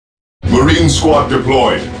Marine Sqaud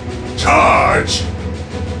deployed. Charge!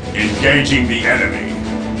 Engaging the enemy.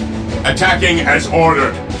 Attacking as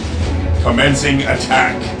ordered. Commencing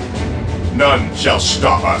attack. None shall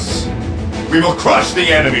stop us. We will crush the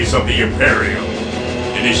enemies of the Imperium.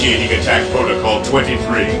 Initiating attack protocol 23.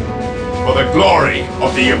 For the glory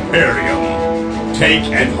of the Imperium. Take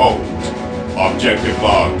and hold. Objective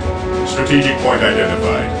logged. Strategic point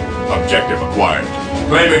identified. Objective acquired.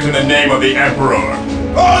 Claim it in the name of the Emperor.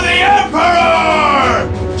 For the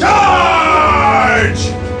Emperor! Charge!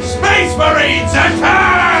 Space Marines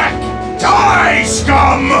attack! Die,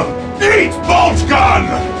 scum! Eat boltgun!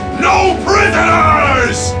 No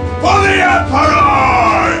prisoners! For the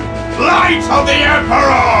Emperor! Light of the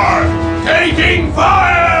Emperor! Taking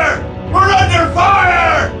fire! We're under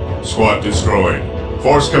fire! Squad destroyed.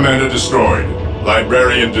 Force Commander destroyed.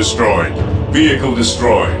 Librarian destroyed. Vehicle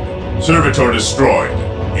destroyed. Servitor destroyed.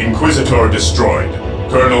 Inquisitor destroyed.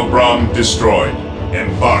 Colonel Brom destroyed.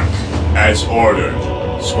 Embark as ordered.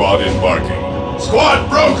 Squad embarking. Squad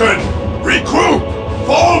broken! Regroup!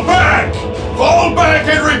 Fall back! Fall back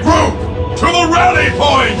and regroup! To the rally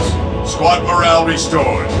point! Squad morale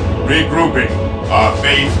restored. Regrouping. Our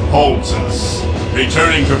faith holds us.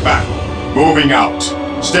 Returning to battle. Moving out.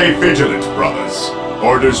 Stay vigilant, brothers.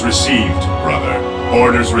 Orders received, brother.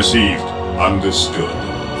 Orders received. Understood.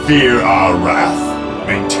 Fear our wrath.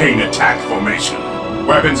 Maintain attack formation.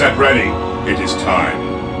 Weapons at ready. It is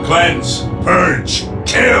time. Cleanse. Purge.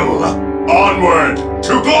 Kill. Onward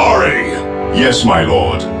to glory! Yes, my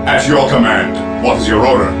lord. At your command. What is your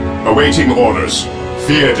order? Awaiting orders.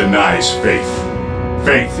 Fear denies faith.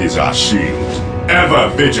 Faith is our shield. Ever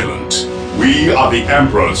vigilant. We are the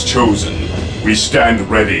Emperor's chosen. We stand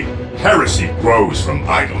ready. Heresy grows from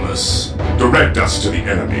idleness. Direct us to the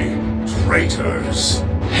enemy. Traitors.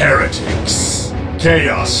 Heretics.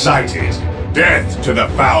 Chaos sighted. Death to the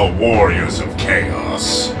foul warriors of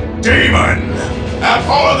chaos. Demon!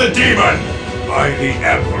 Abhor the demon! By the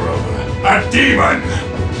Emperor. A demon!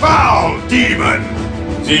 Foul demon!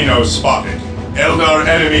 Xeno spotted. Eldar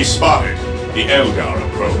enemy spotted. The Eldar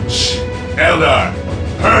approach. Eldar,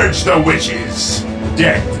 purge the witches.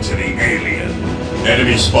 Death to the alien.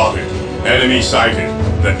 Enemy spotted. Enemy sighted.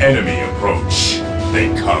 The enemy approach.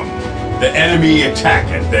 They come. The enemy attack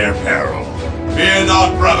at their peril. Fear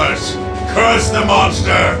not, brothers. Curse the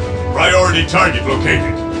monster. Priority target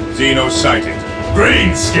located. Xeno sighted.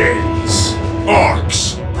 Greenskins.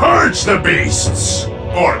 Orcs. Purge the beasts.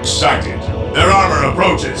 Orcs sighted. Their armor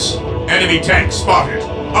approaches. Enemy tank spotted.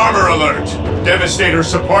 Armor alert. Devastator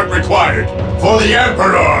support required. For the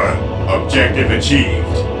Emperor. Objective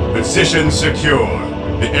achieved. Position secure.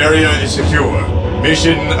 The area is secure.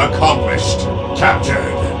 Mission accomplished.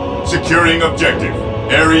 Captured. Securing objective.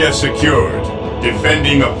 Area secured.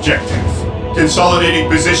 Defending objective. Consolidating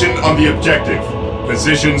position on the objective.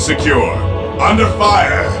 Position secure. Under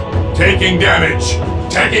fire. Taking damage.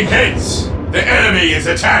 Taking hits. The enemy is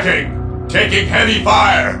attacking. Taking heavy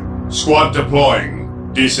fire. Squad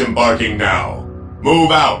deploying. Disembarking now.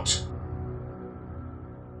 Move out.